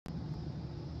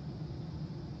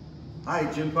Hi,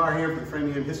 Jim Parr here for the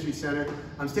Framingham History Center.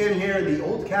 I'm standing here in the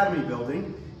old Academy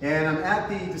building, and I'm at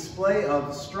the display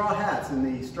of straw hats in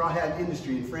the straw hat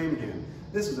industry in Framingham.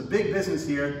 This was a big business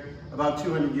here about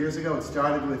 200 years ago. It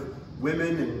started with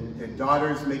women and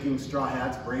daughters making straw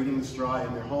hats, braiding the straw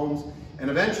in their homes, and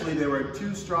eventually there were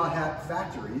 2 straw hat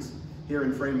factories here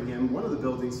in Framingham. One of the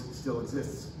buildings still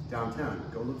exists downtown.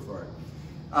 Go look for it.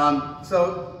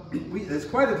 There's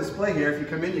quite a display here. If you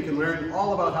come in, you can learn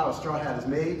all about how a straw hat is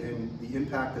made and the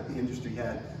impact that the industry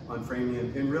had on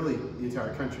Framingham and really the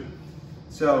entire country.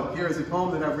 So here is a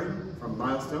poem that I've written from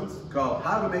Milestones called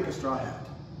How to Make a Straw Hat.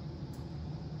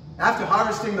 After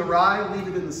harvesting the rye, leave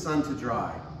it in the sun to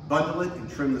dry. Bundle it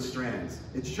and trim the strands.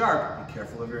 It's sharp, be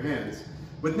careful of your hands.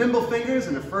 With nimble fingers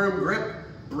and a firm grip,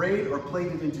 braid or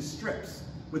plait it into strips.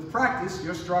 With practice,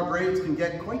 your straw braids can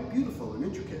get quite beautiful and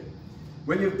intricate.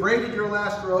 When you've braided your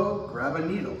last row, grab a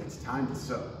needle, it's time to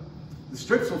sew. The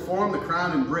strips will form the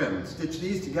crown and brim. Stitch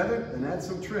these together and add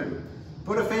some trim.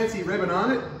 Put a fancy ribbon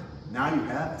on it, now you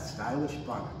have a stylish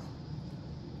bonnet.